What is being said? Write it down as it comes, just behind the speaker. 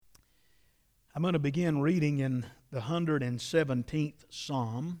I'm going to begin reading in the 117th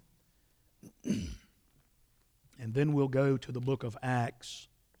Psalm, and then we'll go to the book of Acts,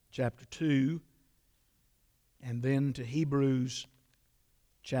 chapter 2, and then to Hebrews,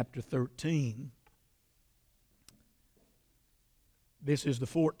 chapter 13. This is the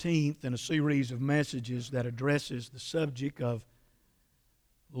 14th in a series of messages that addresses the subject of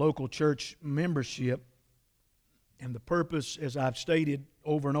local church membership. And the purpose, as I've stated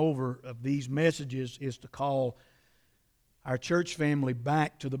over and over, of these messages is to call our church family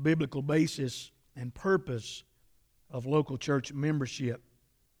back to the biblical basis and purpose of local church membership.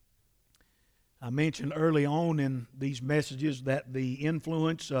 I mentioned early on in these messages that the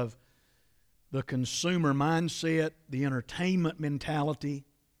influence of the consumer mindset, the entertainment mentality,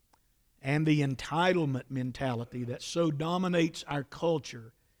 and the entitlement mentality that so dominates our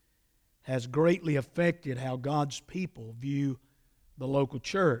culture has greatly affected how God's people view the local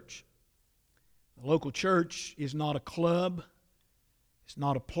church. The local church is not a club. It's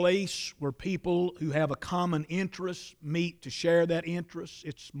not a place where people who have a common interest meet to share that interest.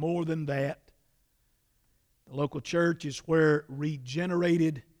 It's more than that. The local church is where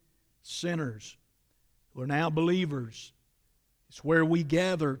regenerated sinners who are now believers, it's where we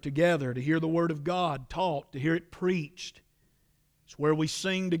gather together to hear the Word of God taught, to hear it preached. It's where we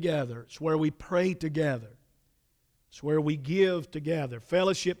sing together. It's where we pray together. It's where we give together,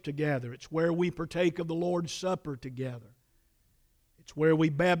 fellowship together. It's where we partake of the Lord's Supper together. It's where we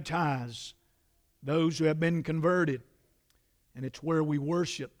baptize those who have been converted. And it's where we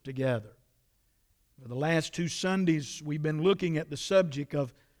worship together. For the last 2 Sundays, we've been looking at the subject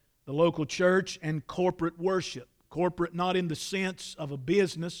of the local church and corporate worship. Corporate not in the sense of a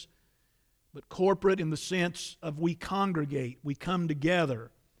business, but corporate in the sense of we congregate, we come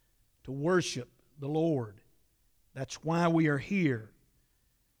together to worship the Lord. That's why we are here.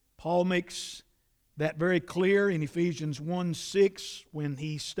 Paul makes that very clear in Ephesians 1:6 when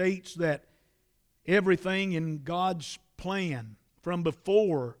he states that everything in God's plan from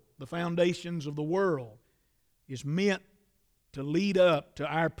before the foundations of the world is meant to lead up to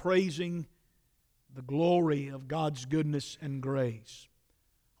our praising the glory of God's goodness and grace.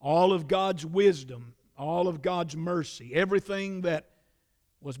 All of God's wisdom, all of God's mercy, everything that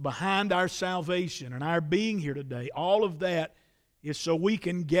was behind our salvation and our being here today, all of that is so we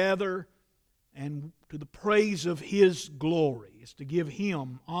can gather and to the praise of His glory. It's to give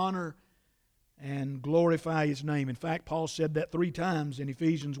Him honor and glorify His name. In fact, Paul said that 3 times in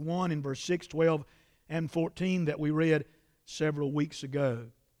Ephesians 1 in verse 6, 12, and 14 that we read several weeks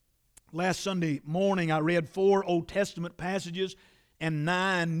ago. Last Sunday morning I read 4 Old Testament passages and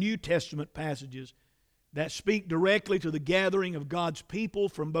 9 New Testament passages that speak directly to the gathering of God's people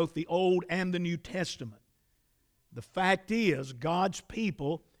from both the Old and the New Testament. The fact is, God's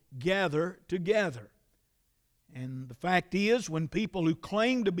people gather together. And the fact is, when people who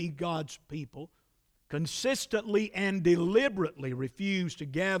claim to be God's people consistently and deliberately refuse to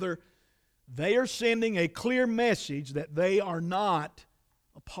gather, they are sending a clear message that they are not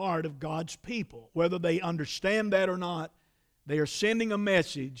a part of God's people. Whether they understand that or not, they are sending a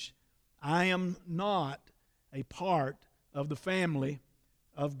message, I am not a part of the family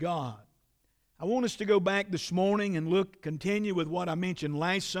of God. I want us to go back this morning and continue with what I mentioned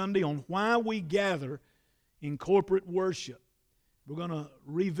last Sunday on why we gather in corporate worship. We're going to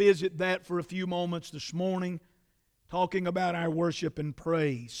revisit that for a few moments this morning, talking about our worship and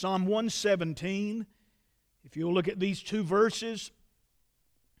praise. Psalm 117, if you'll look at these 2 verses,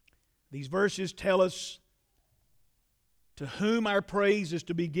 these verses tell us to whom our praise is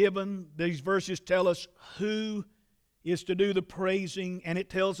to be given. These verses tell us who is to do the praising, and it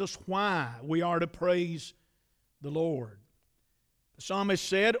tells us why we are to praise the Lord. The psalmist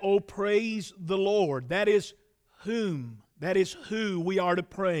said, "Oh, praise the Lord." That is whom, that is who we are to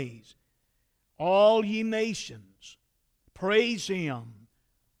praise. All ye nations, praise Him,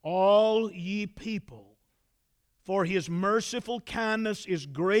 all ye people. For His merciful kindness is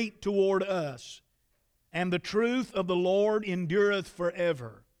great toward us, and the truth of the Lord endureth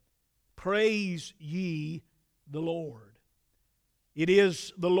forever. Praise ye the Lord. It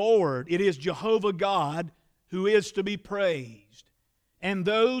is the Lord, it is Jehovah God who is to be praised. And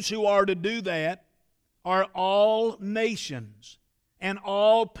those who are to do that are all nations and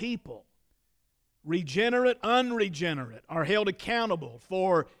all people. Regenerate, unregenerate, are held accountable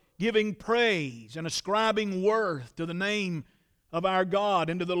for giving praise and ascribing worth to the name of our God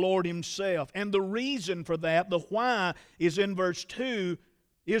and to the Lord Himself. And the reason for that, the why, is in verse 2,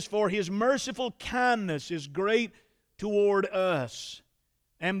 is for His merciful kindness is great toward us,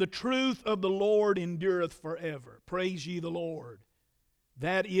 and the truth of the Lord endureth forever. Praise ye the Lord.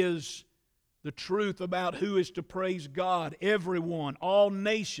 That is the truth about who is to praise God. Everyone, all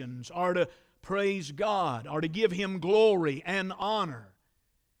nations are to praise God, are to give Him glory and honor.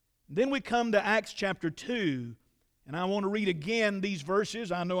 Then we come to Acts chapter 2, and I want to read again these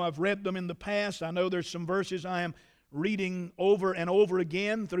verses. I know I've read them in the past. I know there's some verses I am reading over and over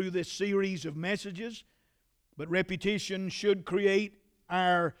again through this series of messages, but repetition should create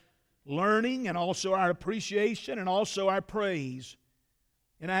our learning and also our appreciation and also our praise.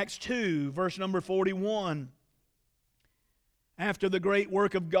 In Acts 2, verse number 41, after the great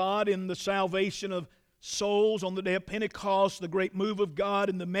work of God in the salvation of souls on the day of Pentecost, the great move of God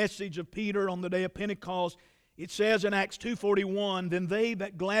and the message of Peter on the day of Pentecost, it says in Acts 2:41, then they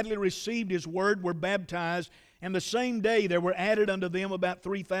that gladly received His word were baptized, and the same day there were added unto them about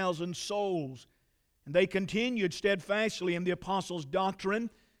 3,000 souls. And they continued steadfastly in the apostles' doctrine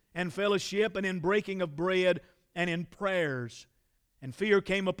and fellowship, and in breaking of bread, and in prayers. And fear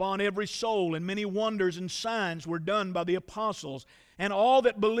came upon every soul, and many wonders and signs were done by the apostles. And all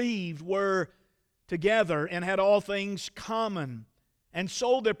that believed were together, and had all things common, and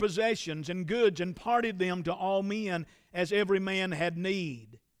sold their possessions and goods, and parted them to all men, as every man had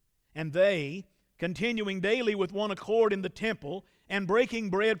need. And they, continuing daily with one accord in the temple, and breaking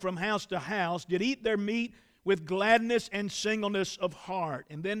bread from house to house, did eat their meat with gladness and singleness of heart.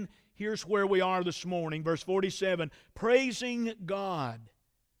 And then here's where we are this morning, verse 47, praising God,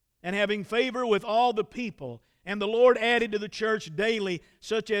 and having favor with all the people, and the Lord added to the church daily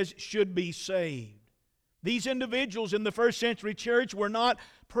such as should be saved. These individuals in the first century church were not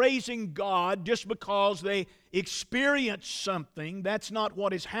praising God just because they experienced something. That's not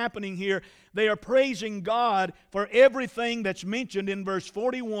what is happening here. They are praising God for everything that's mentioned in verse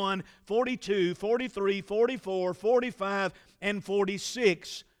 41, 42, 43, 44, 45, and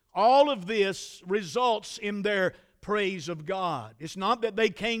 46. All of this results in their praise of God. It's not that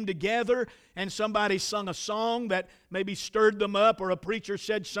they came together and somebody sung a song that maybe stirred them up, or a preacher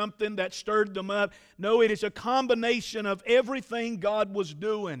said something that stirred them up. No, it is a combination of everything God was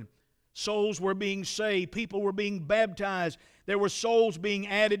doing. Souls were being saved. People were being baptized. There were souls being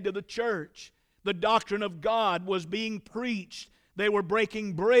added to the church. The doctrine of God was being preached. They were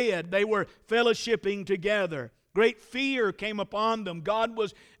breaking bread. They were fellowshipping together. Great fear came upon them. God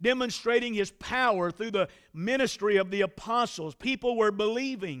was demonstrating His power through the ministry of the apostles. People were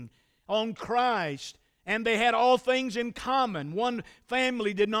believing on Christ, and they had all things in common. One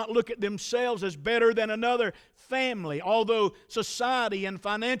family did not look at themselves as better than another family. Although society and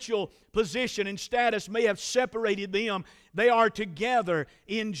financial position and status may have separated them, they are together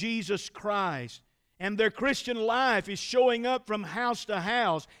in Jesus Christ. And their Christian life is showing up from house to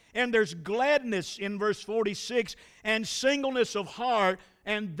house. And there's gladness in verse 46 and singleness of heart.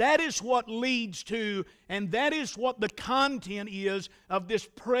 And that is what leads to, and that is what the content is of this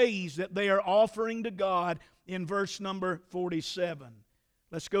praise that they are offering to God in verse number 47.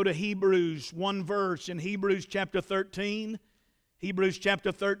 Let's go to Hebrews, one verse in Hebrews chapter 13. Hebrews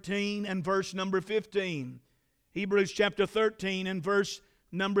chapter 13 and verse number 15. Hebrews chapter 13 and verse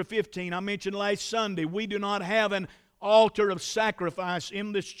number 15. I mentioned last Sunday, we do not have an altar of sacrifice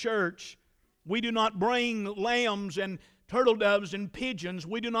in this church. We do not bring lambs and turtle doves and pigeons.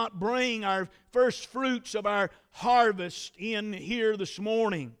 We do not bring our first fruits of our harvest in here this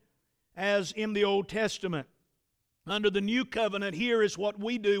morning as in the Old Testament. Under the new covenant, here is what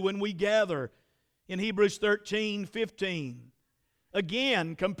we do when we gather in Hebrews 13:15.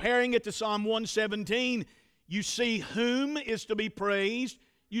 Again, comparing it to Psalm 117, you see whom is to be praised.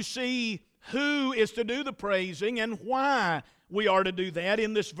 You see who is to do the praising and why we are to do that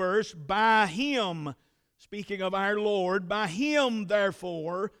in this verse. By Him, speaking of our Lord, by Him,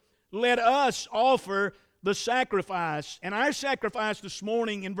 therefore, let us offer the sacrifice. And our sacrifice this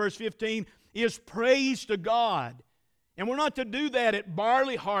morning in verse 15 is praise to God. And we're not to do that at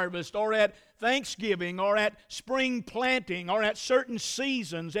barley harvest or at Thanksgiving or at spring planting or at certain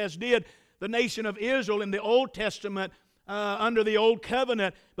seasons as did the nation of Israel in the Old Testament under the Old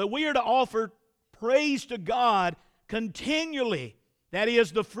Covenant. But we are to offer praise to God continually. That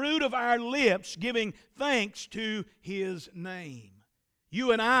is the fruit of our lips, giving thanks to His name.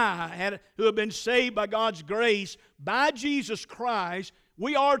 You and I, who have been saved by God's grace, by Jesus Christ,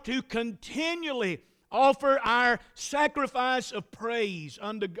 we are to continually offer our sacrifice of praise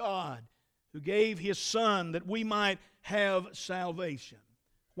unto God, who gave His Son that we might have salvation.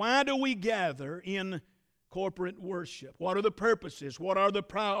 Why do we gather in corporate worship? What are the purposes? What are the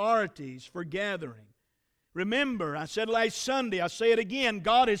priorities for gathering? Remember, I said last Sunday, I say it again,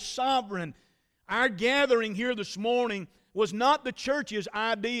 God is sovereign. Our gathering here this morning was not the church's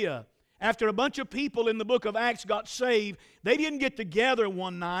idea. After a bunch of people in the book of Acts got saved, they didn't get together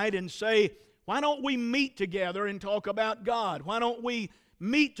one night and say, Why don't we meet together and talk about God? Why don't we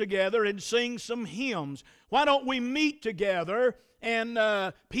meet together and sing some hymns? Why don't we meet together and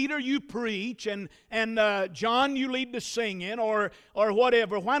Peter, you preach, and John, you lead the singing, or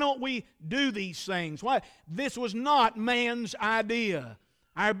whatever? Why don't we do these things? Why? This was not man's idea.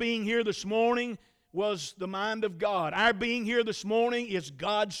 Our being here this morning was the mind of God. Our being here this morning is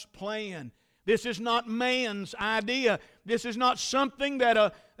God's plan. This is not man's idea. This is not something that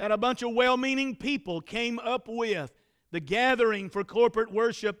a bunch of well-meaning people came up with. The gathering for corporate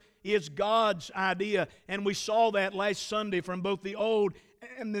worship is God's idea, and we saw that last Sunday from both the Old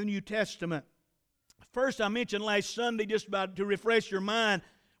and the New Testament. First, I mentioned last Sunday, just about to refresh your mind,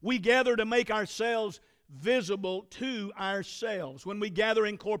 we gather to make ourselves visible to ourselves. When we gather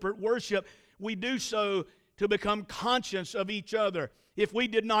in corporate worship, we do so to become conscious of each other. If we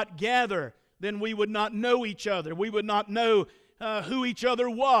did not gather, then we would not know each other. We would not know who each other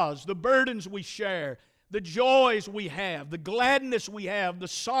was, the burdens we share, the joys we have, the gladness we have, the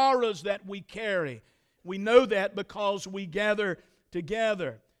sorrows that we carry. We know that because we gather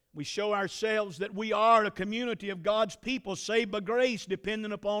together. We show ourselves that we are a community of God's people, saved by grace,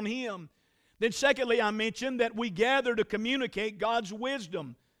 dependent upon Him. Then secondly, I mentioned that we gather to communicate God's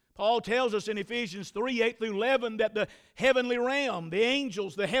wisdom. Paul tells us in Ephesians 3, 8 through 11, that the heavenly realm, the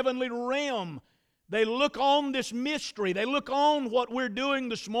angels, the heavenly realm, they look on this mystery. They look on what we're doing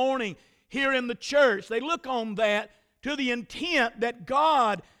this morning here in the church. They look on that to the intent that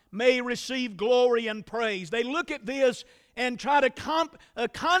God may receive glory and praise. They look at this and try to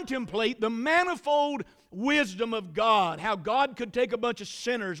contemplate the manifold wisdom of God, how God could take a bunch of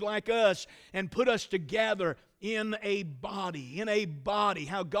sinners like us and put us together in a body,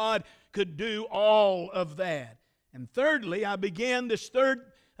 how God could do all of that. And thirdly, I began this third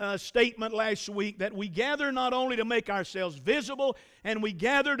statement last week, that we gather not only to make ourselves visible, and we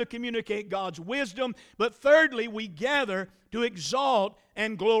gather to communicate God's wisdom, but thirdly, we gather to exalt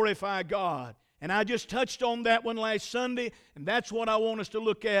and glorify God. And I just touched on that one last Sunday, and that's what I want us to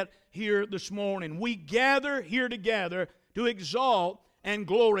look at here this morning. We gather here together to exalt and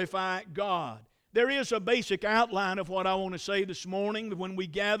glorify God. There is a basic outline of what I want to say this morning. When we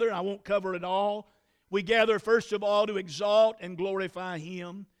gather, I won't cover it all. We gather, first of all, to exalt and glorify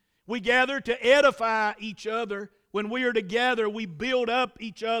Him. We gather to edify each other. When we are together, we build up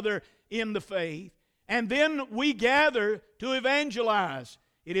each other in the faith. And then we gather to evangelize.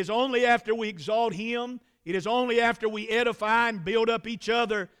 It is only after we exalt Him, it is only after we edify and build up each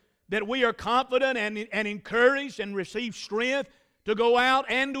other that we are confident and encouraged and receive strength to go out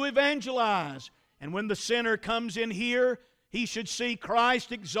and to evangelize. And when the sinner comes in here, he should see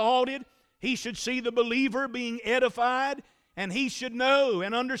Christ exalted. He should see the believer being edified, and he should know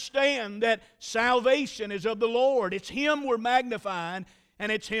and understand that salvation is of the Lord. It's Him we're magnifying,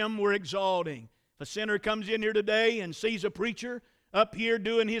 and it's Him we're exalting. If a sinner comes in here today and sees a preacher up here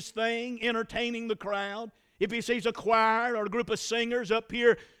doing his thing, entertaining the crowd, if he sees a choir or a group of singers up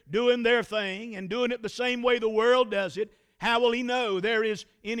here doing their thing and doing it the same way the world does it, how will he know there is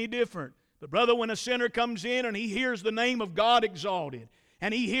any different? But brother, when a sinner comes in and he hears the name of God exalted,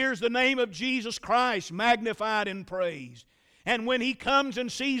 and he hears the name of Jesus Christ magnified and praised, and when he comes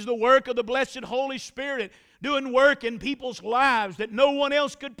and sees the work of the blessed Holy Spirit doing work in people's lives that no one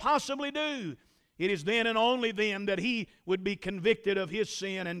else could possibly do, it is then and only then that he would be convicted of his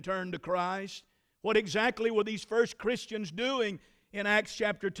sin and turn to Christ. What exactly were these first Christians doing in Acts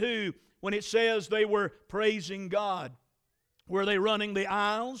chapter 2 when it says they were praising God? Were they running the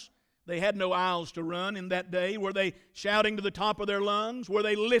aisles? They had no aisles to run in that day. Were they shouting to the top of their lungs? Were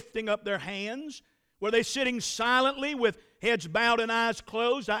they lifting up their hands? Were they sitting silently with heads bowed and eyes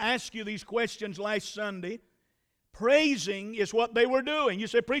closed? I asked you these questions last Sunday. Praising is what they were doing. You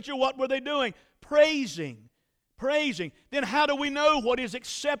say, preacher, what were they doing? Praising. Then how do we know what is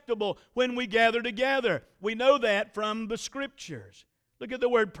acceptable when we gather together? We know that from the Scriptures. Look at the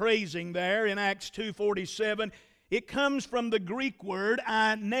word praising there in Acts 2:47. It comes from the Greek word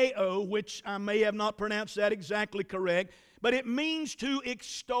aineo, which I may have not pronounced that exactly correct, but it means to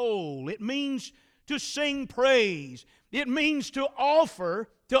extol. It means to sing praise. It means to offer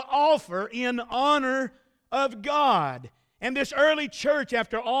in honor of God. And this early church,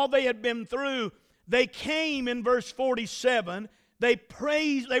 after all they had been through, they came in verse 47. They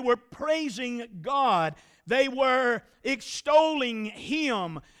were praising God. They were extolling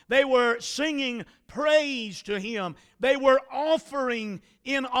Him. They were singing praise to Him. They were offering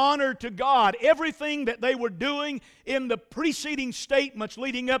in honor to God. Everything that they were doing in the preceding statements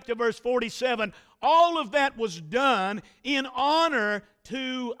leading up to verse 47, all of that was done in honor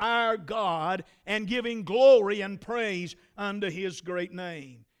to our God and giving glory and praise unto His great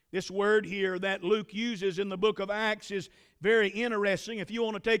name. This word here that Luke uses in the book of Acts is very interesting. If you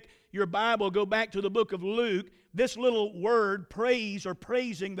want to take your Bible, go back to the book of Luke. This little word, praise or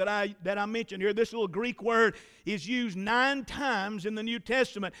praising, that I mentioned here, this little Greek word is used 9 times in the New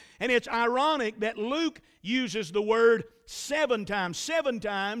Testament. And it's ironic that Luke uses the word 7 times. 7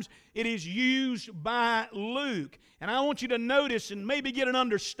 times it is used by Luke. And I want you to notice and maybe get an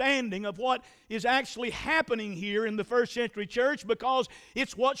understanding of what is actually happening here in the first century church, because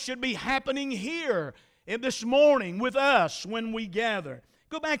it's what should be happening here and this morning with us when we gather.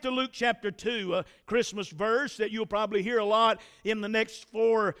 Go back to Luke chapter 2, a Christmas verse that you'll probably hear a lot in the next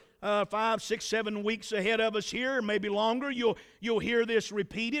 4, 5, 6, 7 weeks ahead of us here, maybe longer. You'll hear this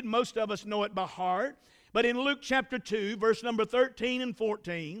repeated. Most of us know it by heart. But in Luke chapter 2, verse number 13 and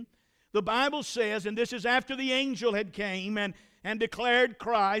 14, the Bible says, and this is after the angel had came and declared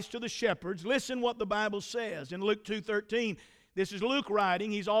Christ to the shepherds. Listen what the Bible says in Luke 2:13. This is Luke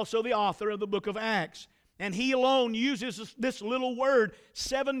writing. He's also the author of the book of Acts. And he alone uses this little word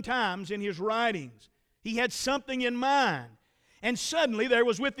 7 times in his writings. He had something in mind. And suddenly there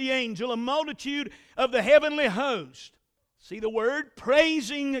was with the angel a multitude of the heavenly host. See the word?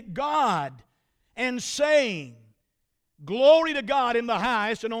 Praising God and saying, Glory to God in the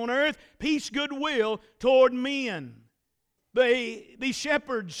highest, and on earth peace, goodwill toward men. The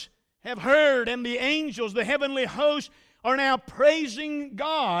shepherds have heard, and the angels, the heavenly host, are now praising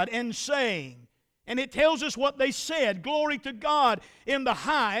God and saying, and it tells us what they said. Glory to God in the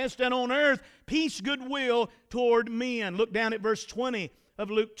highest, and on earth peace, goodwill toward men. Look down at verse 20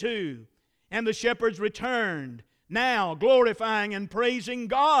 of Luke 2. And the shepherds returned, now glorifying and praising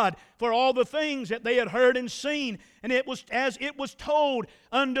God for all the things that they had heard and seen. And it was as it was told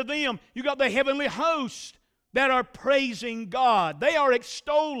unto them. You got the heavenly host that are praising God. They are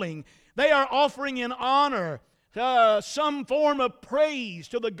extolling. They are offering in honor some form of praise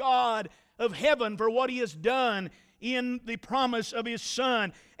to the God of heaven for what He has done in the promise of His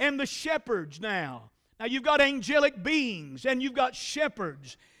Son. And the shepherds now you've got angelic beings and you've got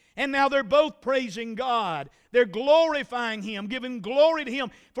shepherds, and now they're both praising God. They're glorifying Him, giving glory to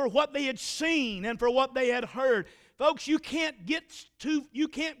Him for what they had seen and for what they had heard. Folks, you can't get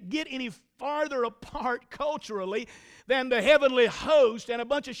any farther apart culturally than the heavenly host and a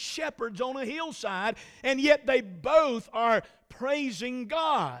bunch of shepherds on a hillside, and yet they both are praising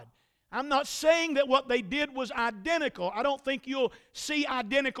God. I'm not saying that what they did was identical. I don't think you'll see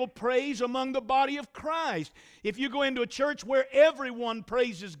identical praise among the body of Christ. If you go into a church where everyone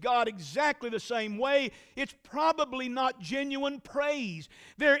praises God exactly the same way, it's probably not genuine praise.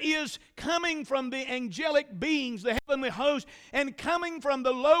 There is coming from the angelic beings, the heavenly host, and coming from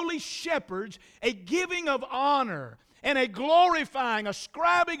the lowly shepherds, a giving of honor and a glorifying,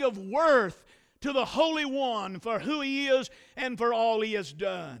 ascribing of worth to the Holy One for who He is and for all He has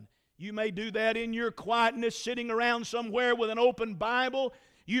done. You may do that in your quietness, sitting around somewhere with an open Bible.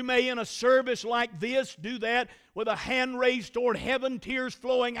 You may, in a service like this, do that with a hand raised toward heaven, tears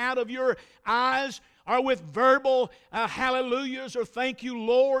flowing out of your eyes, or with verbal hallelujahs or thank you,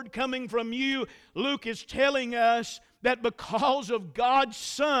 Lord, coming from you. Luke is telling us that because of God's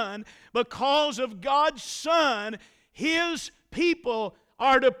Son, His people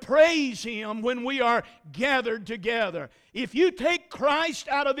are to praise Him when we are gathered together. If you take Christ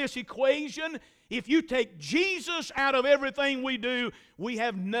out of this equation, if you take Jesus out of everything we do, we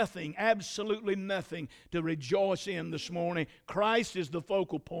have nothing, absolutely nothing to rejoice in this morning. Christ is the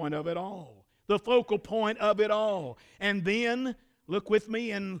focal point of it all. The focal point of it all. And then, look with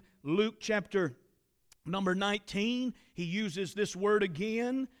me in Luke chapter number 19. He uses this word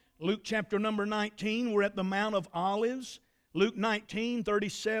again. Luke chapter number 19, we're at the Mount of Olives. Luke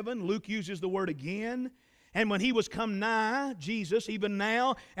 19:37, Luke uses the word again. And when He was come nigh, Jesus, even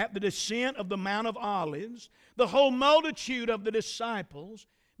now at the descent of the Mount of Olives, the whole multitude of the disciples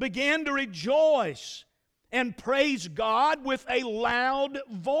began to rejoice and praise God with a loud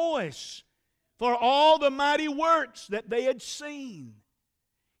voice for all the mighty works that they had seen.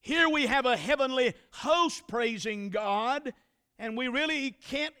 Here we have a heavenly host praising God, and we really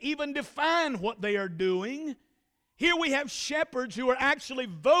can't even define what they are doing. Here we have shepherds who are actually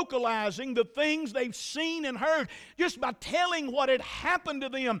vocalizing the things they've seen and heard. Just by telling what had happened to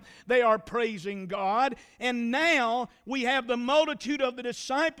them, they are praising God. And now we have the multitude of the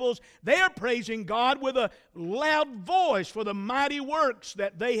disciples. They are praising God with a loud voice for the mighty works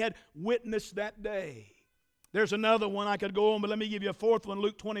that they had witnessed that day. There's another one I could go on, but let me give you a fourth one.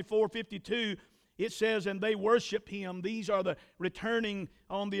 Luke 24:52. It says, and they worshiped Him. These are the returning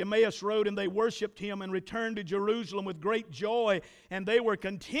on the Emmaus Road, and they worshiped Him and returned to Jerusalem with great joy. And they were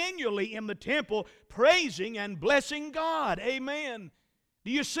continually in the temple praising and blessing God. Amen.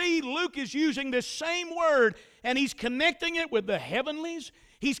 Do you see, Luke is using this same word, and he's connecting it with the heavenlies.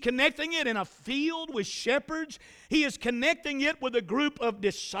 He's connecting it in a field with shepherds. He is connecting it with a group of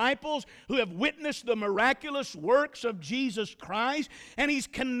disciples who have witnessed the miraculous works of Jesus Christ. And he's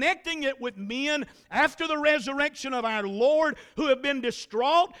connecting it with men after the resurrection of our Lord who have been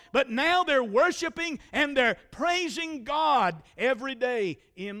distraught, but now they're worshiping and they're praising God every day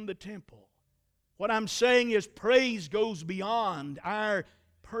in the temple. What I'm saying is praise goes beyond our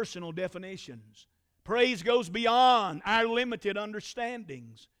personal definitions. Praise goes beyond our limited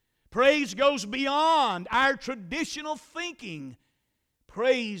understandings. Praise goes beyond our traditional thinking.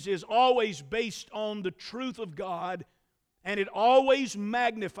 Praise is always based on the truth of God, and it always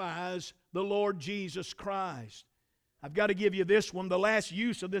magnifies the Lord Jesus Christ. I've got to give you this one. The last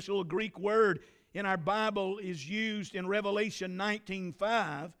use of this little Greek word in our Bible is used in Revelation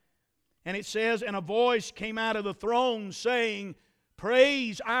 19:5. And it says, "And a voice came out of the throne saying,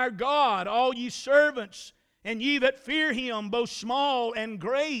 Praise our God, all ye servants, and ye that fear Him, both small and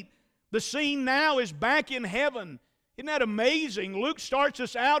great." The scene now is back in heaven. Isn't that amazing? Luke starts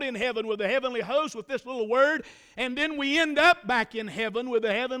us out in heaven with the heavenly host with this little word, and then we end up back in heaven with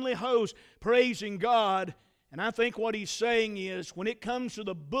the heavenly host praising God. And I think what he's saying is, when it comes to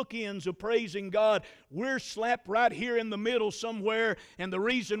the bookends of praising God, we're slapped right here in the middle somewhere, and the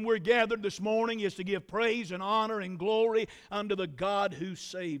reason we're gathered this morning is to give praise and honor and glory unto the God who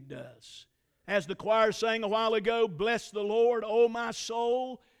saved us. As the choir sang a while ago, "Bless the Lord, O my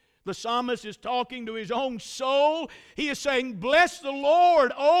soul." The psalmist is talking to his own soul. He is saying, "Bless the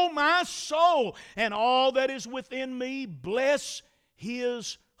Lord, O my soul, and all that is within me, bless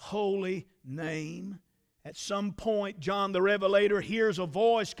His holy name." At some point, John the Revelator hears a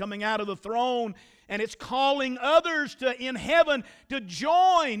voice coming out of the throne, and it's calling others in heaven to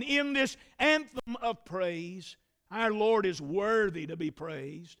join in this anthem of praise. Our Lord is worthy to be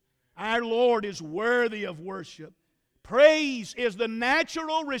praised. Our Lord is worthy of worship. Praise is the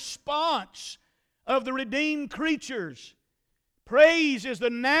natural response of the redeemed creatures. Praise is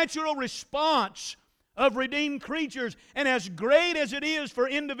the natural response of redeemed creatures. And as great as it is for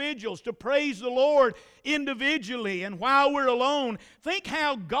individuals to praise the Lord individually and while we're alone, think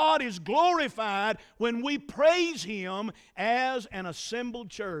how God is glorified when we praise Him as an assembled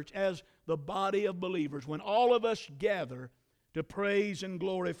church, as the body of believers, when all of us gather to praise and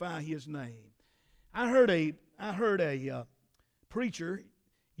glorify His name. I heard a preacher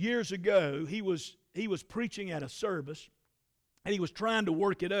years ago. He was preaching at a service, and he was trying to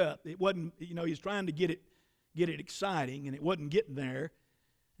work it up. It wasn't, he was trying to get it exciting, and it wasn't getting there.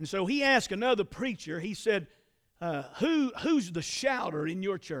 And so he asked another preacher, he said, who's the shouter in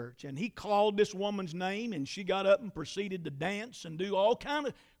your church? And he called this woman's name, and she got up and proceeded to dance and do all kind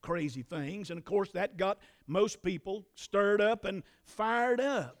of crazy things. And of course, that got most people stirred up and fired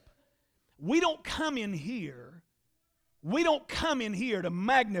up. We don't come in here to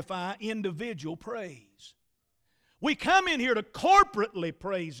magnify individual praise. We come in here to corporately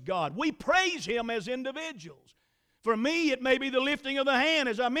praise God. We praise Him as individuals. For me, it may be the lifting of the hand.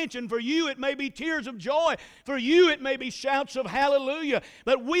 As I mentioned, for you, it may be tears of joy. For you, it may be shouts of hallelujah.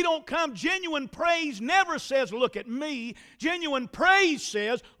 But we don't come. Genuine praise never says, "Look at me." Genuine praise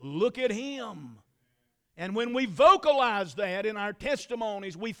says, "Look at Him." And when we vocalize that in our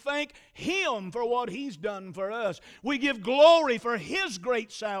testimonies, we thank Him for what He's done for us. We give glory for His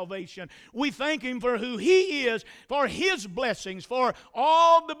great salvation. We thank Him for who He is, for His blessings, for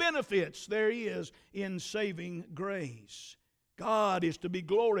all the benefits there is in saving grace. God is to be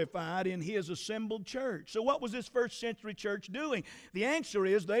glorified in His assembled church. So what was this first century church doing? The answer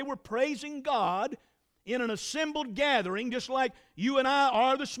is they were praising God in an assembled gathering, just like you and I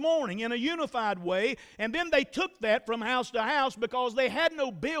are this morning, in a unified way. And then they took that from house to house because they had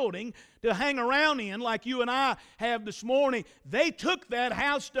no building to hang around in like you and I have this morning. They took that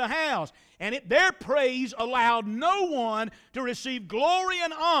house to house. And their praise allowed no one to receive glory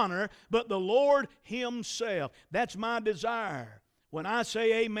and honor but the Lord Himself. That's my desire. When I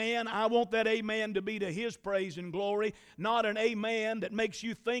say amen, I want that amen to be to His praise and glory, not an amen that makes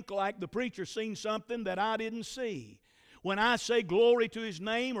you think like the preacher seen something that I didn't see. When I say glory to His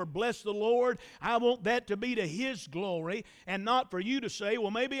name or bless the Lord, I want that to be to His glory and not for you to say,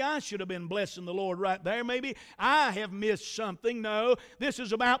 well, maybe I should have been blessing the Lord right there. Maybe I have missed something. No, this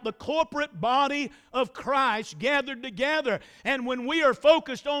is about the corporate body of Christ gathered together. And when we are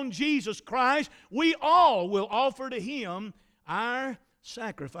focused on Jesus Christ, we all will offer to Him our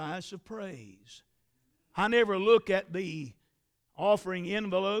sacrifice of praise. I never look at the offering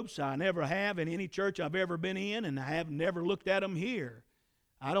envelopes. I never have in any church I've ever been in, and I have never looked at them here.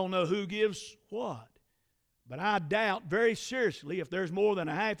 I don't know who gives what. But I doubt very seriously if there's more than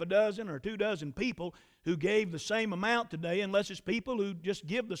a half a dozen or 2 dozen people who gave the same amount today, unless it's people who just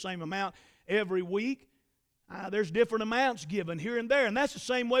give the same amount every week. There's different amounts given here and there. And that's the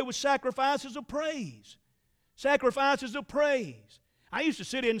same way with sacrifices of praise. Sacrifices of praise. I used to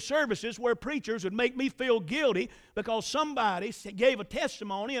sit in services where preachers would make me feel guilty because somebody gave a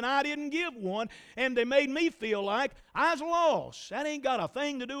testimony and I didn't give one, and they made me feel like I was lost. That ain't got a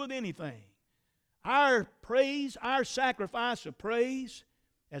thing to do with anything. Our praise, our sacrifice of praise,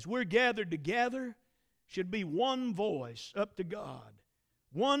 as we're gathered together, should be one voice up to God.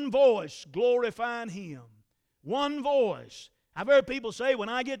 One voice glorifying Him. One voice. I've heard people say, when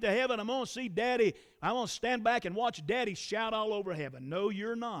I get to heaven, I'm going to see Daddy. I'm going to stand back and watch Daddy shout all over heaven. No,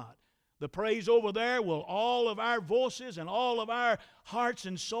 you're not. The praise over there will, all of our voices and all of our hearts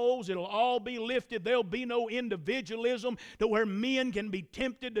and souls, it'll all be lifted. There'll be no individualism to where men can be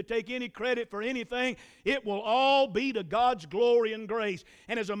tempted to take any credit for anything. It will all be to God's glory and grace.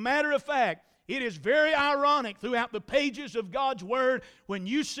 And as a matter of fact, it is very ironic throughout the pages of God's Word, when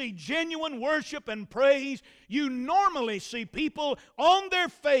you see genuine worship and praise, you normally see people on their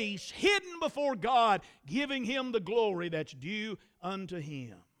face, hidden before God, giving Him the glory that's due unto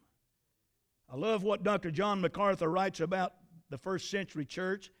Him. I love what Dr. John MacArthur writes about the first century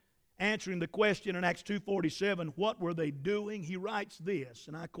church, answering the question in Acts 2:47, what were they doing? He writes this,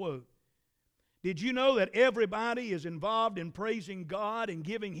 and I quote, "Did you know that everybody is involved in praising God and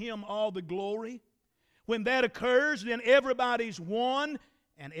giving Him all the glory? When that occurs, then everybody's one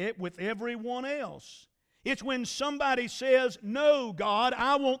and with everyone else. It's when somebody says, 'No, God,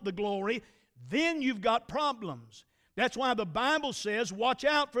 I want the glory,' then you've got problems. That's why the Bible says, watch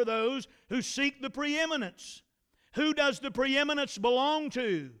out for those who seek the preeminence. Who does the preeminence belong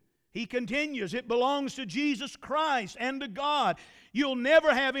to? He continues, it belongs to Jesus Christ and to God. You'll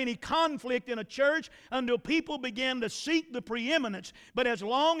never have any conflict in a church until people begin to seek the preeminence. But as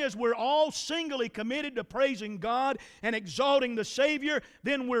long as we're all singly committed to praising God and exalting the Savior,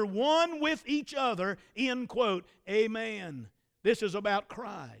 then we're one with each other." End quote. Amen. This is about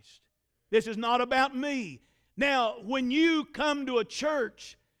Christ. This is not about me. Now, when you come to a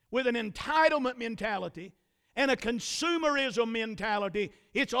church with an entitlement mentality and a consumerism mentality,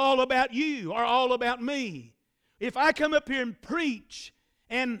 it's all about you or all about me. If I come up here and preach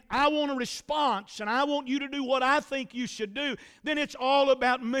and I want a response and I want you to do what I think you should do, then it's all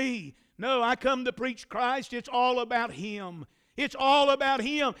about me. No, I come to preach Christ. It's all about Him. It's all about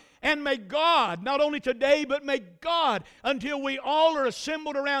Him. And may God, not only today, but may God, until we all are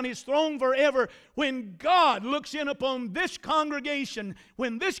assembled around His throne forever, when God looks in upon this congregation,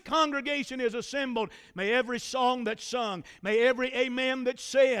 when this congregation is assembled, may every song that's sung, may every amen that's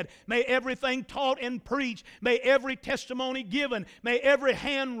said, may everything taught and preached, may every testimony given, may every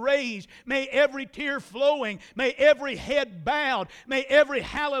hand raised, may every tear flowing, may every head bowed, may every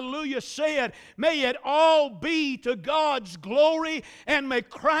hallelujah said, may it all be to God's glory, and may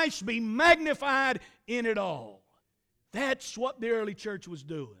Christ be magnified in it all. That's what the early church was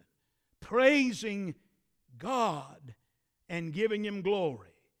doing. Praising God and giving Him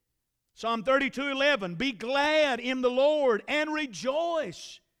glory. Psalm 32:11, "Be glad in the Lord and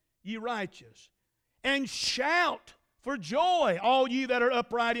rejoice, ye righteous, and shout for joy, all ye that are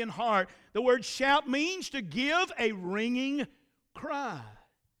upright in heart." The word shout means to give a ringing cry.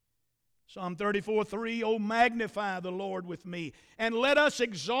 Psalm 34:3, "O magnify the Lord with me, and let us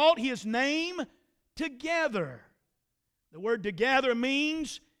exalt His name together." The word together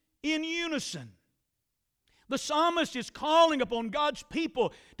means in unison. The psalmist is calling upon God's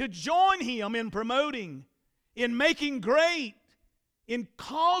people to join him in promoting, in making great, in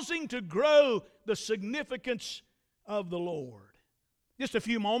causing to grow the significance of the Lord. Just a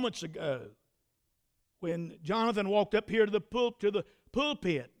few moments ago, when Jonathan walked up here to the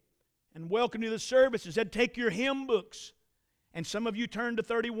pulpit and welcomed you to the service and said, "Take your hymn books." And some of you turned to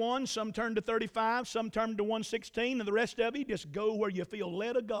 31, some turned to 35, some turned to 116, and the rest of you just go where you feel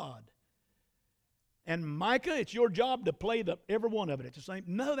led of God. And Micah, it's your job to play every one of it at the same.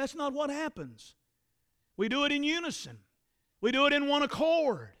 No, that's not what happens. We do it in unison. We do it in one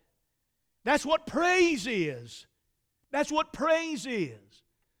accord. That's what praise is. That's what praise is.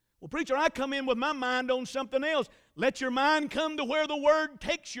 Well, preacher, I come in with my mind on something else. Let your mind come to where the Word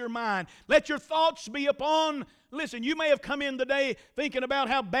takes your mind. Let your thoughts be upon. Listen, you may have come in today thinking about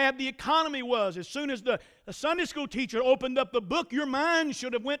how bad the economy was. As soon as the Sunday school teacher opened up the book, your mind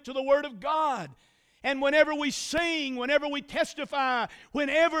should have went to the Word of God. And whenever we sing, whenever we testify,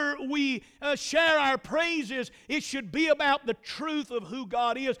 whenever we share our praises, it should be about the truth of who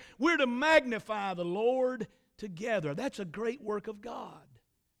God is. We're to magnify the Lord together. That's a great work of God.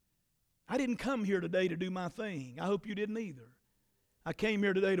 I didn't come here today to do my thing. I hope you didn't either. I came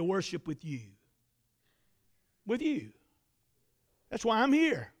here today to worship with you. With you. That's why I'm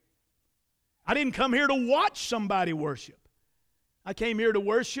here. I didn't come here to watch somebody worship. I came here to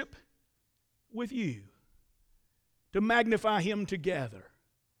worship with you, to magnify Him together.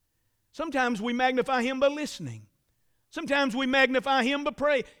 Sometimes we magnify Him by listening. Sometimes we magnify Him by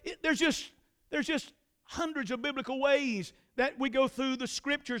praying. There's just hundreds of biblical ways that we go through the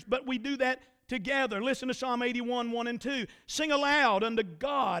Scriptures, but we do that together. Listen to Psalm 81, 1 and 2. Sing aloud unto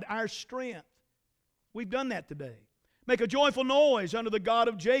God our strength. We've done that today. Make a joyful noise unto the God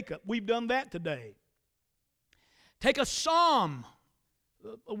of Jacob. We've done that today. Take a psalm,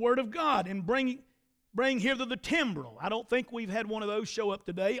 a word of God, and bring hither the timbrel. I don't think we've had one of those show up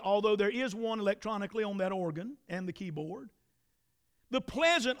today, although there is one electronically on that organ and the keyboard. The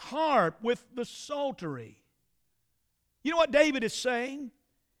pleasant harp with the psaltery. You know what David is saying?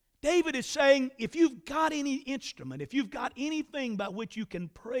 David is saying, if you've got any instrument, if you've got anything by which you can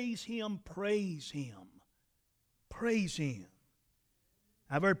praise Him, praise Him. Praise Him.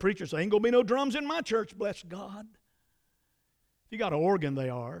 I've heard preachers say, ain't going to be no drums in my church, bless God. If you got an organ, they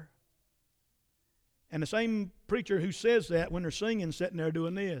are. And the same preacher who says that when they're singing, sitting there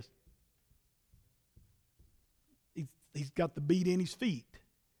doing this. He's got the beat in his feet.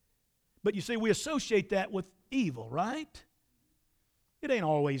 But you see, we associate that with evil, right? It ain't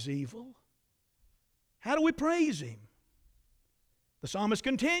always evil. How do we praise Him? The psalmist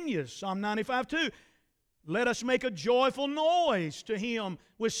continues, Psalm 95:2. Let us make a joyful noise to Him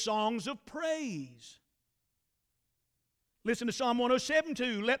with songs of praise. Listen to Psalm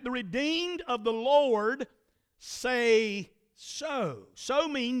 107:2. Let the redeemed of the Lord say so. So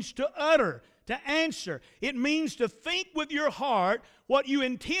means to utter, to answer. It means to think with your heart what you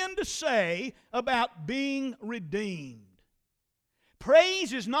intend to say about being redeemed.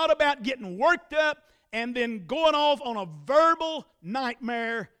 Praise is not about getting worked up and then going off on a verbal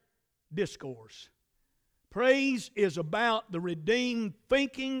nightmare discourse. Praise is about the redeemed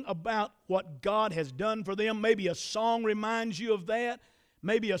thinking about what God has done for them. Maybe a song reminds you of that.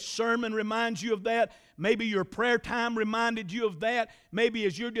 Maybe a sermon reminds you of that. Maybe your prayer time reminded you of that. Maybe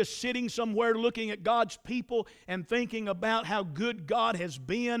as you're just sitting somewhere looking at God's people and thinking about how good God has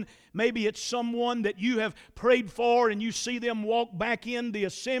been. Maybe it's someone that you have prayed for and you see them walk back in the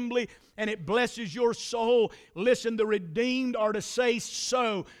assembly and it blesses your soul. Listen, the redeemed are to say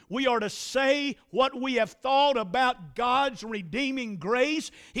so. We are to say what we have thought about God's redeeming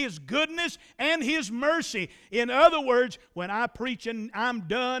grace, His goodness, and His mercy. In other words, when I preach and I'm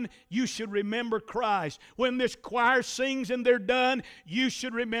done, you should remember Christ. When this choir sings and they're done, you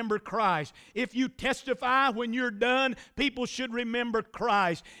should remember Christ. If you testify when you're done, people should remember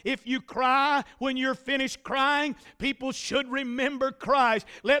Christ. If you cry when you're finished crying, people should remember Christ.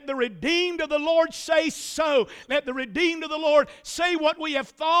 Let the redeemed of the Lord say so. Let the redeemed of the Lord say what we have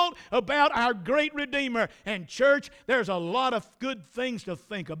thought about our great Redeemer. And church, there's a lot of good things to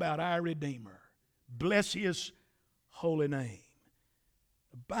think about our Redeemer. Bless His holy name.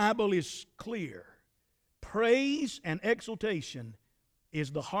 The Bible is clear. Praise and exaltation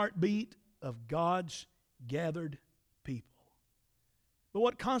is the heartbeat of God's gathered people. But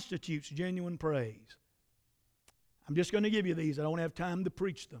what constitutes genuine praise? I'm just going to give you these. I don't have time to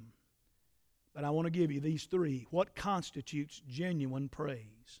preach them. But I want to give you these three. What constitutes genuine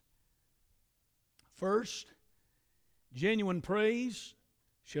praise? First, genuine praise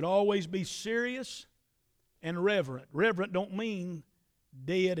should always be serious and reverent. Reverent don't mean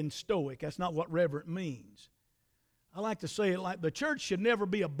dead and stoic. That's not what reverent means. I like to say it like the church should never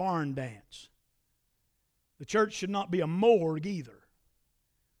be a barn dance. The church should not be a morgue either.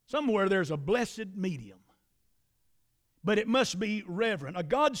 Somewhere there's a blessed medium. But it must be reverent. A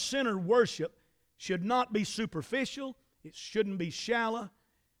God-centered worship should not be superficial, it shouldn't be shallow,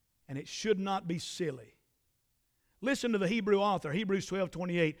 and it should not be silly. Listen to the Hebrew author, Hebrews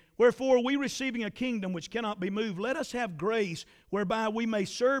 12:28. Wherefore, we receiving a kingdom which cannot be moved, let us have grace whereby we may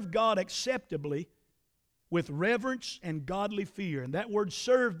serve God acceptably with reverence and godly fear. And that word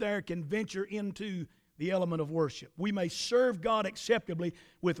serve there can venture into the element of worship. We may serve God acceptably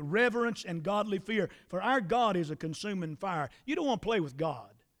with reverence and godly fear. For our God is a consuming fire. You don't want to play with God.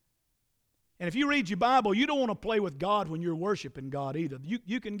 And if you read your Bible, you don't want to play with God when you're worshiping God either.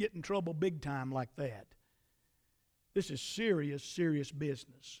 You can get in trouble big time like that. This is serious, serious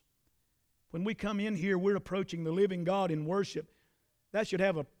business. When we come in here, we're approaching the living God in worship. That should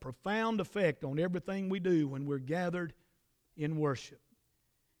have a profound effect on everything we do when we're gathered in worship.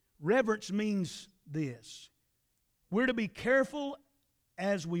 Reverence means this. We're to be careful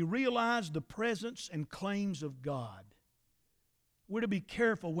as we realize the presence and claims of God. We're to be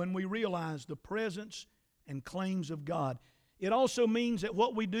careful when we realize the presence and claims of God. It also means that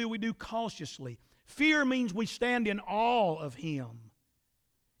what we do cautiously. Fear means we stand in awe of Him.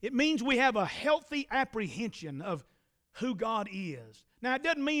 It means we have a healthy apprehension of who God is. Now, it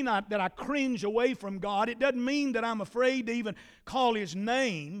doesn't mean that I cringe away from God. It doesn't mean that I'm afraid to even call His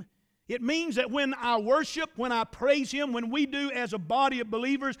name. It means that when I worship, when I praise Him, when we do as a body of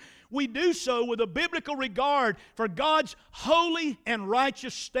believers, we do so with a biblical regard for God's holy and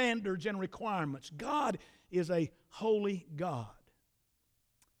righteous standards and requirements. God is a holy God.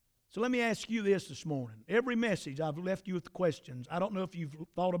 So let me ask you this morning. Every message I've left you with questions. I don't know if you've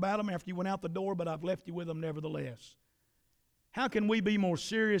thought about them after you went out the door, but I've left you with them nevertheless. How can we be more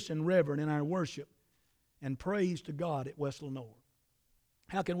serious and reverent in our worship and praise to God at West Lenoir?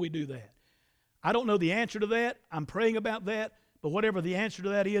 How can we do that? I don't know the answer to that. I'm praying about that. But whatever the answer to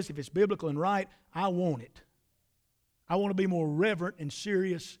that is, if it's biblical and right, I want it. I want to be more reverent and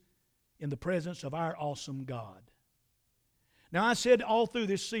serious in the presence of our awesome God. Now, I said all through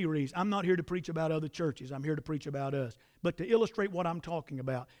this series, I'm not here to preach about other churches. I'm here to preach about us. But to illustrate what I'm talking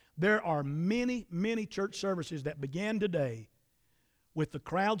about, there are many, many church services that began today with the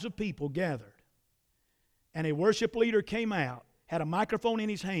crowds of people gathered. And a worship leader came out, had a microphone in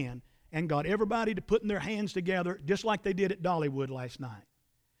his hand, and got everybody to put their hands together just like they did at Dollywood last night.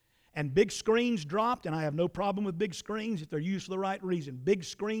 And big screens dropped, and I have no problem with big screens if they're used for the right reason. Big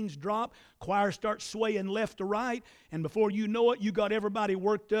screens drop, choir starts swaying left to right, and before you know it, you got everybody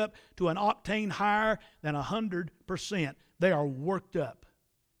worked up to an octane higher than 100%. They are worked up.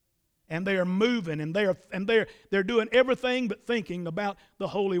 And they are moving, and they're doing everything but thinking about the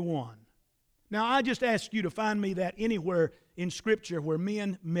Holy One. Now, I just ask you to find me that anywhere in Scripture where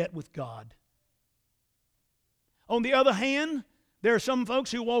men met with God. On the other hand, there are some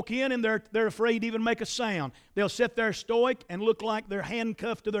folks who walk in and they're afraid to even make a sound. They'll sit there stoic and look like they're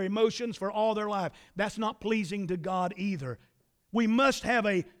handcuffed to their emotions for all their life. That's not pleasing to God either. We must have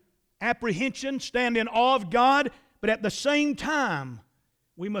a apprehension, stand in awe of God, but at the same time,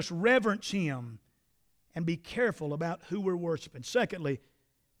 we must reverence Him and be careful about who we're worshiping. Secondly,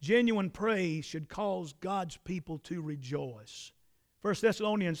 genuine praise should cause God's people to rejoice. 1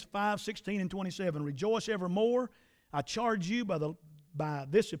 Thessalonians 5:16 and 27, rejoice evermore. I charge you by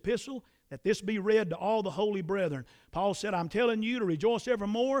this epistle that this be read to all the holy brethren. Paul said, I'm telling you to rejoice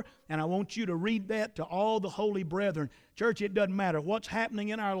evermore, and I want you to read that to all the holy brethren. Church, it doesn't matter what's happening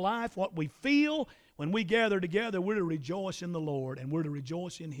in our life, what we feel. When we gather together, we're to rejoice in the Lord, and we're to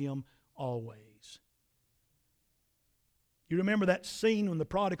rejoice in Him always. You remember that scene when the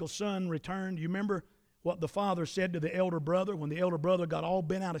prodigal son returned? You remember what the father said to the elder brother when the elder brother got all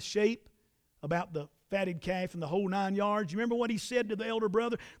bent out of shape about the fatted calf and the whole 9 yards? You remember what he said to the elder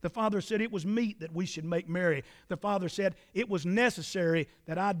brother? The father said it was meet that we should make merry. The father said it was necessary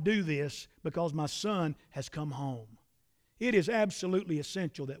that I do this because my son has come home. It is absolutely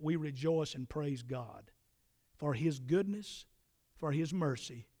essential that we rejoice and praise God for His goodness, for His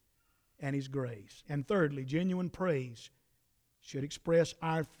mercy, and His grace. And thirdly, genuine praise should express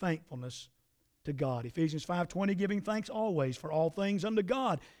our thankfulness to God. Ephesians 5:20, giving thanks always for all things unto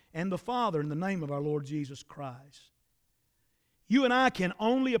God and the Father in the name of our Lord Jesus Christ. You and I can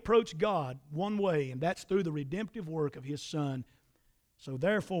only approach God one way, and that's through the redemptive work of His Son. So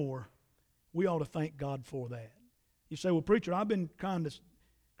therefore, we ought to thank God for that. You say, well, preacher, I've been trying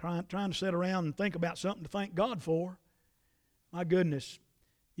to sit around and think about something to thank God for. My goodness,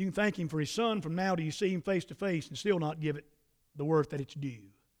 you can thank Him for His Son from now till you see Him face to face and still not give it the worth that it's due.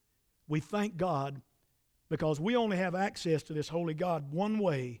 We thank God because we only have access to this holy God one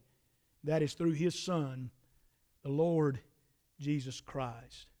way, that is through His Son, the Lord Jesus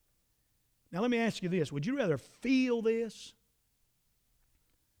Christ. Now let me ask you this. Would you rather feel this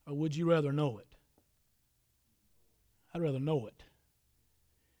or would you rather know it? I'd rather know it.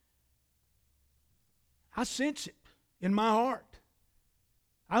 I sense it in my heart.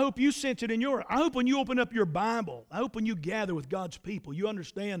 I hope you sense it in your heart. I hope when you open up your Bible, I hope when you gather with God's people, you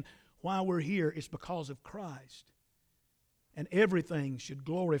understand why we're here. It's because of Christ. And everything should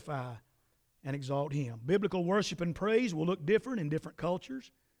glorify and exalt Him. Biblical worship and praise will look different in different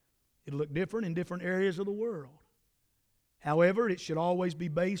cultures. It'll look different in different areas of the world. However, it should always be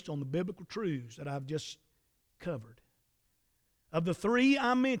based on the biblical truths that I've just covered. Of the three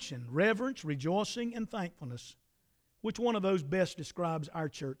I mentioned, reverence, rejoicing, and thankfulness, which one of those best describes our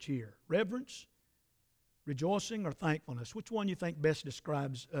church here? Reverence, rejoicing, or thankfulness? Which one you think best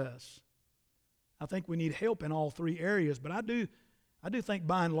describes us? I think we need help in all three areas, but I do think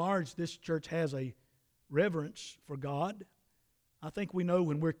by and large this church has a reverence for God. I think we know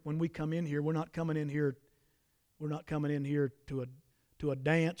when we come in here, we're not coming in here to to a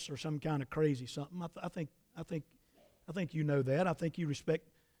dance or some kind of crazy something. I think you know that. I think you respect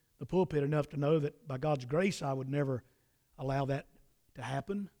the pulpit enough to know that by God's grace I would never allow that to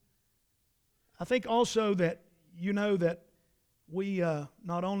happen. I think also that you know that we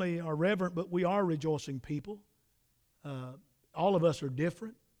not only are reverent, but we are rejoicing people. All of us are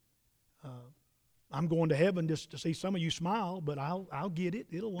different. I'm going to heaven just to see some of you smile, but I'll get it.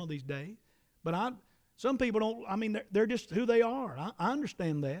 It'll one of these days. But some people don't. I mean, they're just who they are. I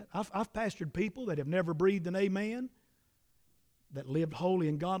understand that. I've pastored people that have never breathed an amen, that lived holy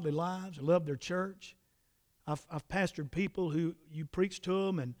and godly lives, loved their church. I've pastored people who you preach to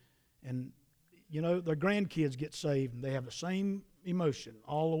them and you know their grandkids get saved and they have the same emotion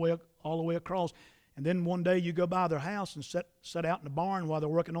all the way across. And then one day you go by their house and sit out in the barn while they're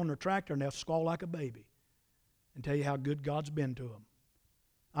working on their tractor and they'll squall like a baby and tell you how good God's been to them.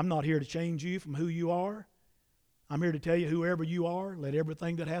 I'm not here to change you from who you are. I'm here to tell you whoever you are, let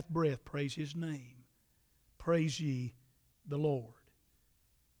everything that hath breath praise His name. Praise ye the Lord.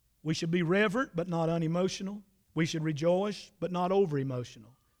 We should be reverent but not unemotional. We should rejoice but not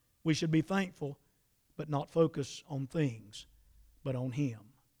over-emotional. We should be thankful but not focus on things but on Him.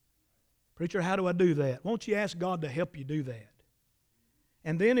 Preacher, how do I do that? Won't you ask God to help you do that?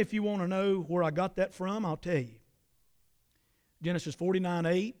 And then if you want to know where I got that from, I'll tell you. Genesis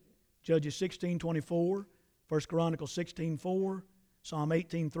 49:8, Judges 16:24, 1 Chronicles 16:4, Psalm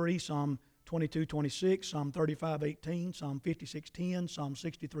 18:3, Psalm 22:26, Psalm 35:18, Psalm 56:10, Psalm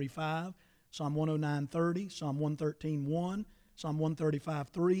 63:5, Psalm 109:30, Psalm 113:1, Psalm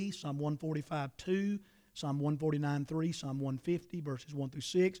 135:3, Psalm 145:2, Psalm 149:3, Psalm 150, verses 1 through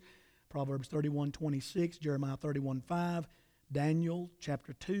 6, Proverbs 31:26, Jeremiah 31:5, Daniel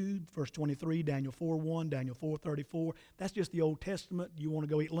chapter 2, verse 23, Daniel 4:1, Daniel 4:34. That's just the Old Testament. You want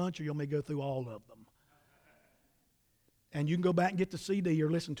to go eat lunch or you want me to go through all of them? And you can go back and get the CD or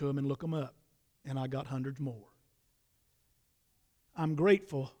listen to them and look them up. And I got hundreds more. I'm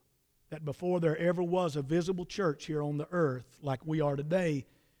grateful that before there ever was a visible church here on the earth like we are today,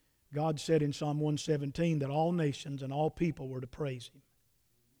 God said in Psalm 117 that all nations and all people were to praise Him.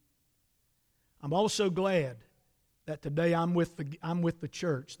 I'm also glad that today I'm with the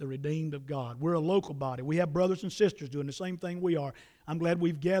church, the redeemed of God. We're a local body. We have brothers and sisters doing the same thing we are. I'm glad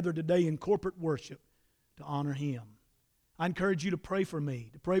we've gathered today in corporate worship to honor Him. I encourage you to pray for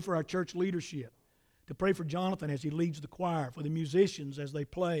me, to pray for our church leadership, to pray for Jonathan as he leads the choir, for the musicians as they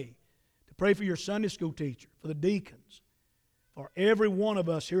play, to pray for your Sunday school teacher, for the deacons, for every one of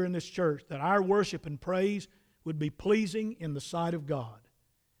us here in this church, that our worship and praise would be pleasing in the sight of God.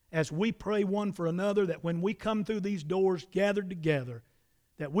 As we pray one for another, that when we come through these doors gathered together,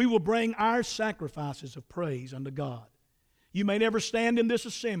 that we will bring our sacrifices of praise unto God. You may never stand in this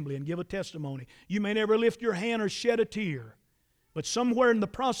assembly and give a testimony. You may never lift your hand or shed a tear. But somewhere in the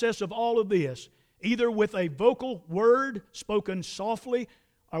process of all of this, either with a vocal word spoken softly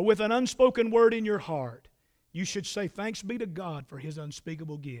or with an unspoken word in your heart, you should say, thanks be to God for His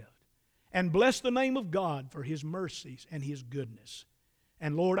unspeakable gift. And bless the name of God for His mercies and His goodness.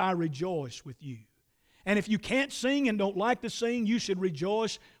 And Lord, I rejoice with you. And if you can't sing and don't like to sing, you should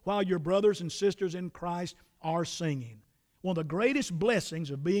rejoice while your brothers and sisters in Christ are singing. One of the greatest blessings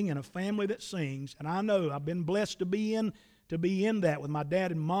of being in a family that sings, and I know I've been blessed to be in that with my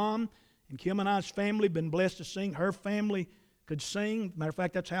dad and mom, and Kim and I's family been blessed to sing. Her family could sing. Matter of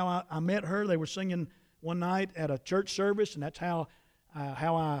fact, that's how I met her. They were singing one night at a church service, and that's how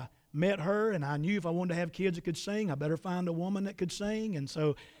I met her. And I knew if I wanted to have kids that could sing, I better find a woman that could sing. And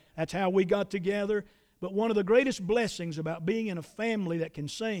so that's how we got together. But one of the greatest blessings about being in a family that can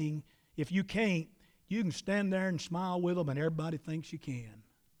sing, if you can't, you can stand there and smile with them and everybody thinks you can.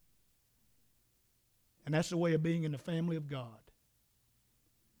 And that's the way of being in the family of God.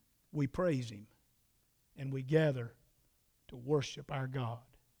 We praise Him and we gather to worship our God.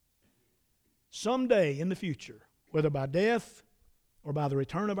 Someday in the future, whether by death or by the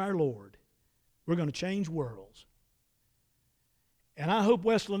return of our Lord, we're going to change worlds. And I hope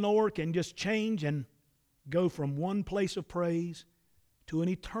West Lenoir can just change and go from one place of praise to an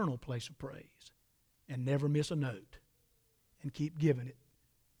eternal place of praise and never miss a note and keep giving it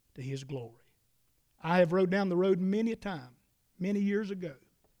to His glory. I have rode down the road many a time, many years ago.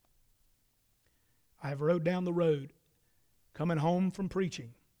 I have rode down the road coming home from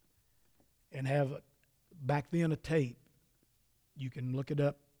preaching and have back then a tape. You can look it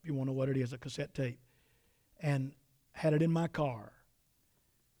up if you want to know what it is, a cassette tape. And had it in my car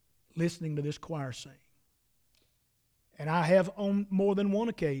listening to this choir sing. And I have on more than one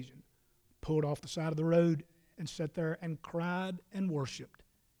occasion pulled off the side of the road and sat there and cried and worshiped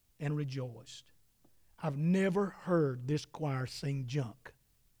and rejoiced. I've never heard this choir sing junk.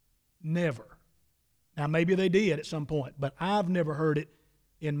 Never. Now, maybe they did at some point, but I've never heard it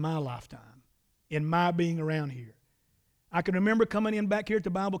in my lifetime, in my being around here. I can remember coming in back here at the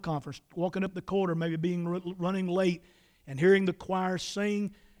Bible conference, walking up the corridor, maybe running late, and hearing the choir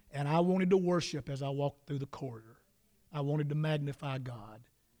sing, and I wanted to worship as I walked through the corridor. I wanted to magnify God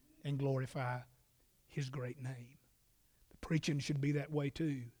and glorify His great name. The preaching should be that way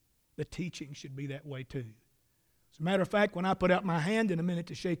too. The teaching should be that way too. As a matter of fact, when I put out my hand in a minute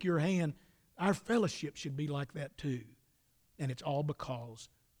to shake your hand, our fellowship should be like that too. And it's all because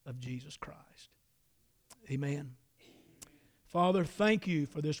of Jesus Christ. Amen. Father, thank you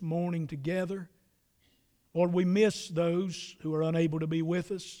for this morning together. Lord, we miss those who are unable to be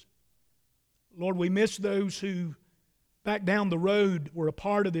with us. Lord, we miss those who back down the road were a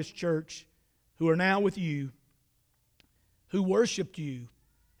part of this church, who are now with you, who worshiped you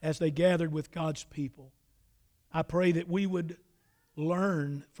as they gathered with God's people. I pray that we would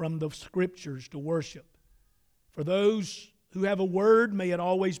learn from the Scriptures to worship. For those who have a word, may it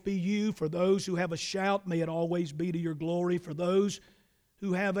always be you. For those who have a shout, may it always be to your glory. For those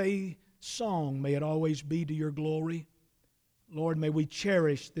who have a song, may it always be to your glory. Lord, may we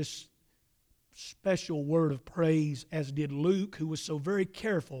cherish this special word of praise, as did Luke, who was so very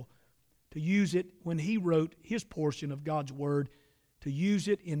careful to use it when he wrote his portion of God's Word, to use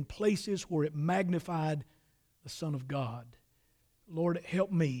it in places where it magnified the Son of God. Lord,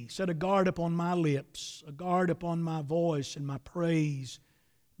 help me. Set a guard upon my lips, a guard upon my voice and my praise.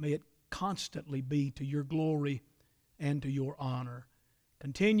 May it constantly be to your glory and to your honor.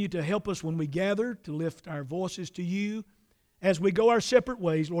 Continue to help us when we gather to lift our voices to you. As we go our separate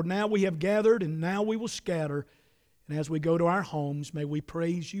ways, Lord, now we have gathered and now we will scatter. And as we go to our homes, may we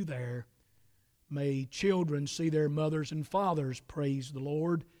praise you there. May children see their mothers and fathers praise the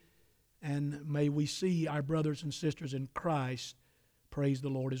Lord. And may we see our brothers and sisters in Christ praise the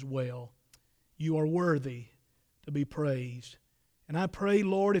Lord as well. You are worthy to be praised. And I pray,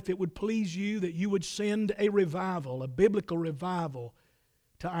 Lord, if it would please you, that you would send a revival, a biblical revival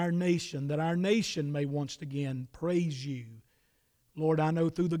to our nation, that our nation may once again praise you. Lord, I know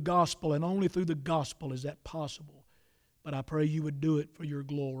through the gospel, and only through the gospel is that possible. But I pray you would do it for your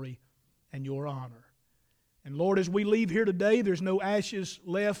glory and your honor. And Lord, as we leave here today, there's no ashes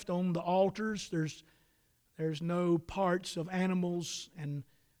left on the altars. There's no parts of animals and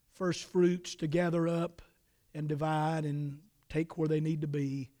first fruits to gather up and divide and take where they need to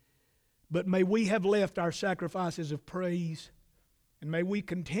be. But may we have left our sacrifices of praise, and may we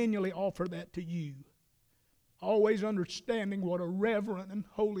continually offer that to you, always understanding what a reverent and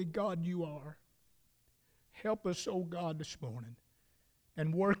holy God you are. Help us, oh God, this morning,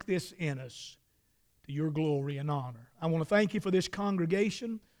 and work this in us to your glory and honor. I want to thank you for this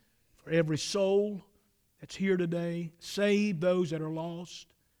congregation, for every soul that's here today. Save those that are lost,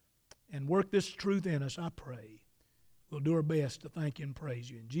 and work this truth in us, I pray. We'll do our best to thank you and praise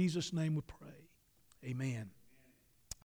you. In Jesus' name we pray. Amen.